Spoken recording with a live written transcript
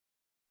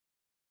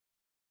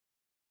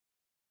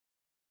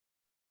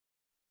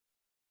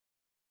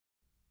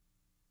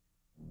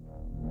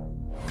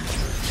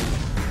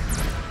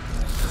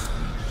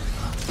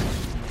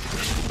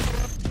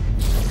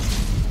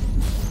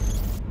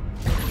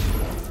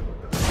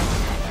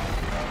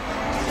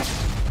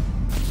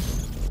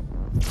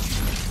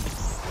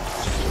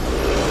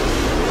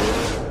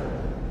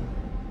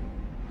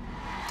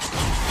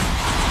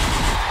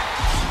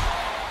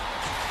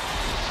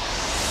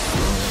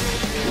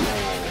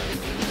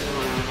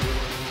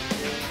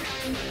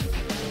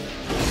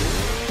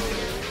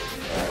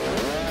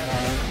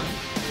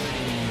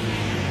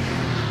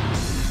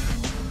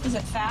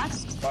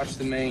fast? Watch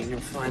the main, you'll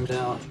find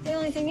out. The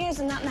only thing is,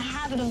 I'm not in the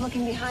habit of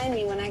looking behind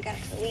me when I got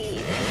to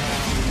lead.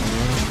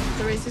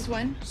 The race is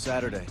when?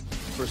 Saturday.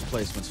 First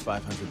place wins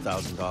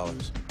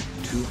 $500,000.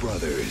 Two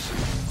brothers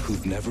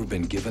who've never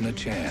been given a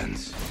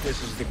chance.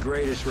 This is the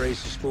greatest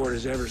race the sport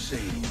has ever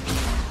seen.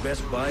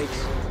 Best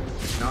bikes,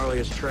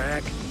 gnarliest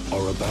track.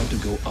 Are about to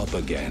go up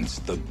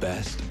against the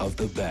best of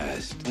the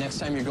best. Next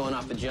time you're going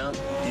off the jump,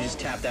 you just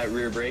tap that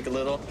rear brake a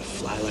little,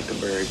 fly like a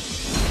bird.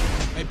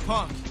 Hey,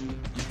 Punk,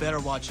 you better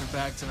watch your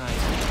back tonight.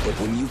 But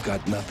when you've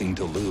got nothing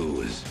to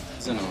lose,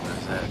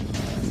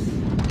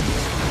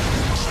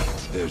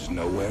 there's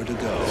nowhere to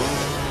go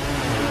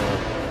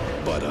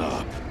but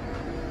up.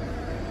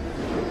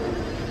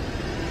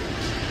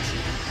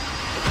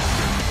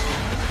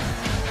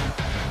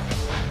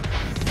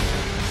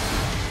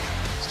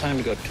 Time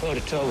to go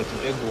toe-to-toe with the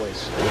big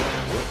boys.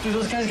 Dude,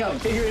 those guys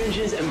got bigger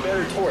engines and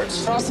better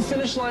torques. Cross the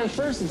finish line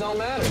first, it don't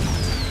matter.